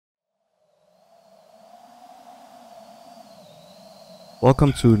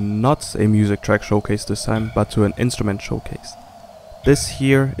Welcome to not a music track showcase this time, but to an instrument showcase. This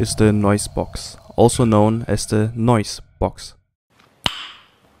here is the Noice Box, also known as the Noice Box.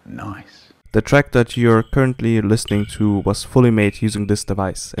 Nice. The track that you're currently listening to was fully made using this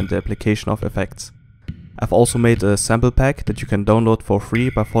device and the application of effects. I've also made a sample pack that you can download for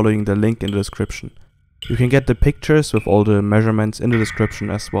free by following the link in the description. You can get the pictures with all the measurements in the description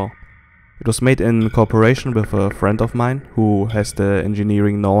as well. It was made in cooperation with a friend of mine who has the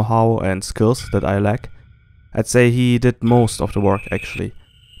engineering know-how and skills that I lack. I'd say he did most of the work actually,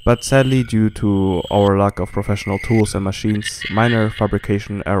 but sadly due to our lack of professional tools and machines, minor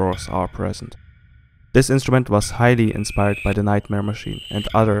fabrication errors are present. This instrument was highly inspired by the Nightmare Machine and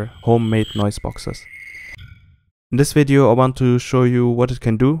other homemade noise boxes. In this video I want to show you what it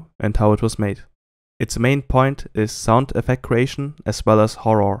can do and how it was made. Its main point is sound effect creation as well as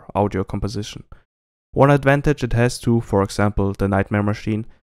horror audio composition. One advantage it has to, for example, the Nightmare Machine,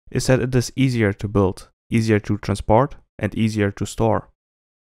 is that it is easier to build, easier to transport, and easier to store.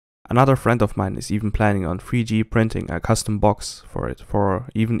 Another friend of mine is even planning on 3D printing a custom box for it for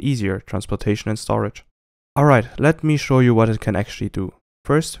even easier transportation and storage. Alright, let me show you what it can actually do.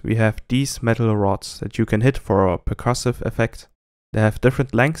 First, we have these metal rods that you can hit for a percussive effect. They have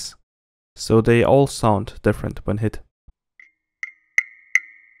different lengths, so they all sound different when hit.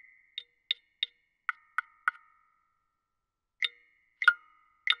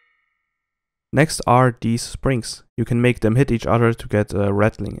 Next are these springs. You can make them hit each other to get a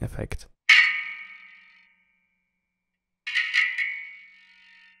rattling effect.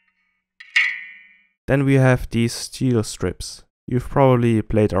 Then we have these steel strips. You've probably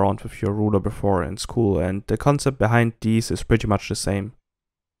played around with your ruler before in school, and the concept behind these is pretty much the same.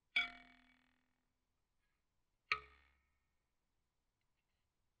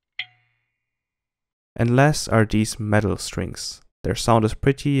 And last are these metal strings. Their sound is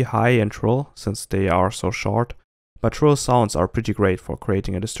pretty high and shrill since they are so short, but shrill sounds are pretty great for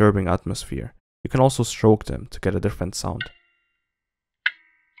creating a disturbing atmosphere. You can also stroke them to get a different sound.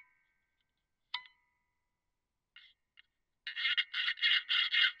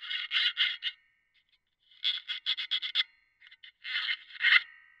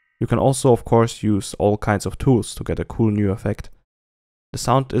 You can also of course use all kinds of tools to get a cool new effect. The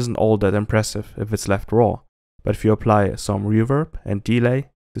sound isn't all that impressive if it's left raw, but if you apply some reverb and delay,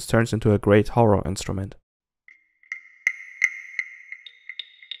 this turns into a great horror instrument.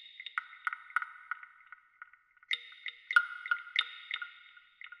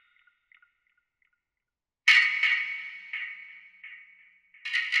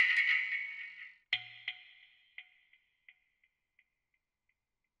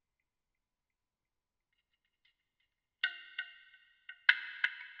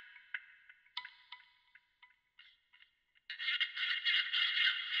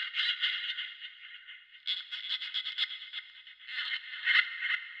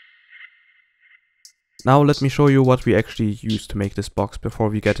 Now let me show you what we actually use to make this box before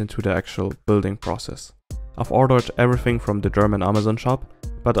we get into the actual building process. I've ordered everything from the German Amazon shop,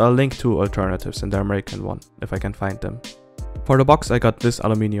 but I'll link to alternatives in the American one, if I can find them. For the box I got this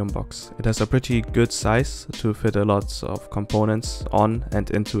aluminium box. It has a pretty good size to fit a lot of components on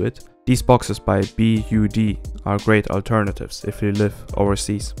and into it. These boxes by BUD are great alternatives if you live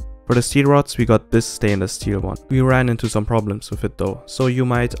overseas. For the steel rods we got this stainless steel one. We ran into some problems with it though, so you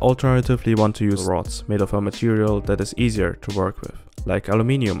might alternatively want to use rods made of a material that is easier to work with, like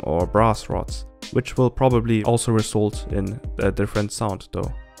aluminium or brass rods, which will probably also result in a different sound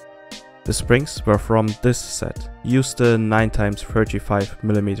though. The springs were from this set. Use the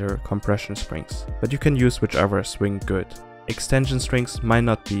 9x35mm compression springs, but you can use whichever swing good. Extension strings might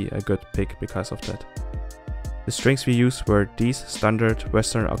not be a good pick because of that. The strings we used were these standard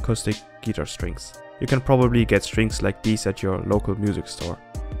Western acoustic guitar strings. You can probably get strings like these at your local music store.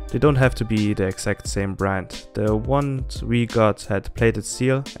 They don't have to be the exact same brand. The ones we got had plated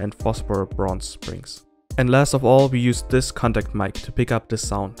steel and phosphor bronze springs. And last of all, we used this contact mic to pick up the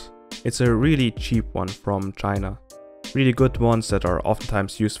sound. It's a really cheap one from China. Really good ones that are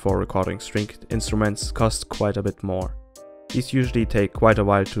oftentimes used for recording stringed instruments cost quite a bit more. These usually take quite a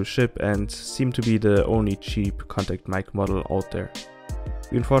while to ship and seem to be the only cheap contact mic model out there.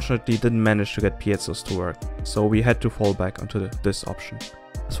 We unfortunately didn't manage to get piezo's to work, so we had to fall back onto this option.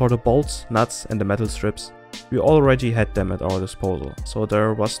 As for the bolts, nuts and the metal strips, we already had them at our disposal, so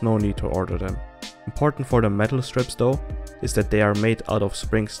there was no need to order them. Important for the metal strips though, is that they are made out of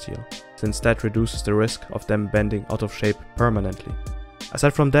spring steel, since that reduces the risk of them bending out of shape permanently.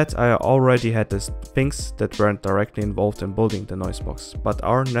 Aside from that, I already had these things that weren't directly involved in building the Noice Box, but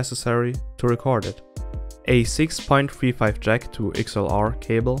are necessary to record it. a 6.35 jack to XLR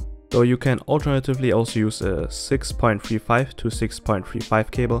cable, though you can alternatively also use a 6.35 to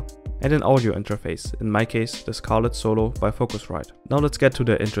 6.35 cable, and an audio interface, in my case the Scarlett Solo by Focusrite. Now let's get to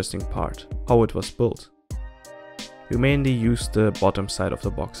the interesting part, how it was built. We mainly used the bottom side of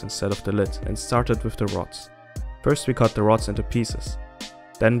the box instead of the lid and started with the rods. First we cut the rods into pieces,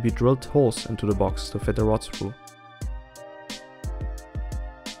 then we drilled holes into the box to fit the rods through.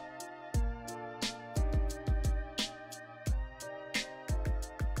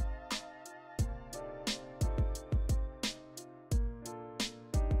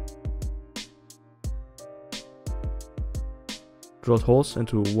 Drilled holes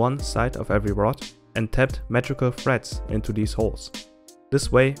into one side of every rod and tapped metrical threads into these holes.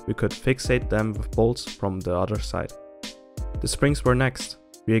 This way we could fixate them with bolts from the other side. The springs were next.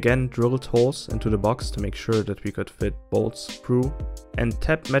 We again drilled holes into the box to make sure that we could fit bolts through and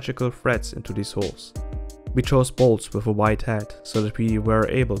tapped metrical threads into these holes. We chose bolts with a wide head so that we were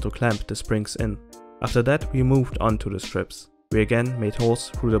able to clamp the springs in. After that we moved on to the strips. We again made holes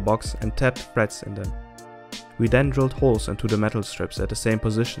through the box and tapped threads in them. We then drilled holes into the metal strips at the same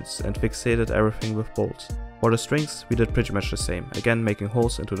positions and fixated everything with bolts. For the strings we did pretty much the same, again making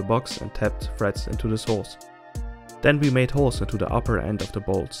holes into the box and tapped threads into these holes. Then we made holes into the upper end of the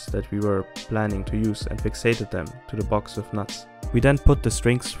bolts that we were planning to use and fixated them to the box with nuts. We then put the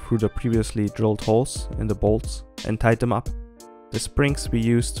strings through the previously drilled holes in the bolts and tied them up. The springs we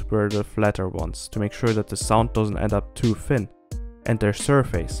used were the flatter ones to make sure that the sound doesn't end up too thin, and their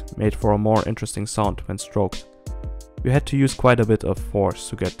surface made for a more interesting sound when stroked. We had to use quite a bit of force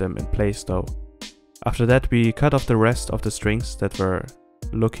to get them in place though. After that we cut off the rest of the strings that were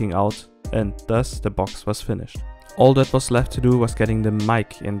looking out, and thus the box was finished. All that was left to do was getting the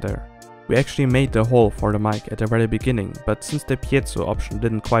mic in there. We actually made the hole for the mic at the very beginning, but since the piezo option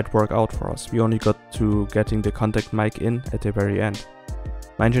didn't quite work out for us, we only got to getting the contact mic in at the very end.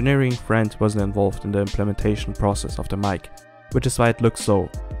 My engineering friend wasn't involved in the implementation process of the mic, which is why it looks so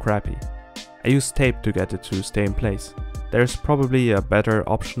crappy. I used tape to get it to stay in place. There's probably a better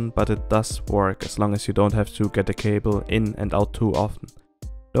option, but it does work as long as you don't have to get the cable in and out too often.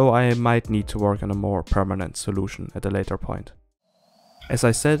 Though I might need to work on a more permanent solution at a later point. As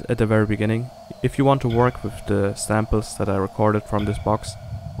I said at the very beginning, if you want to work with the samples that I recorded from this box,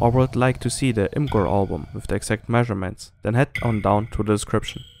 or would like to see the Imgur album with the exact measurements, then head on down to the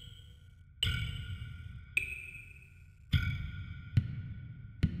description.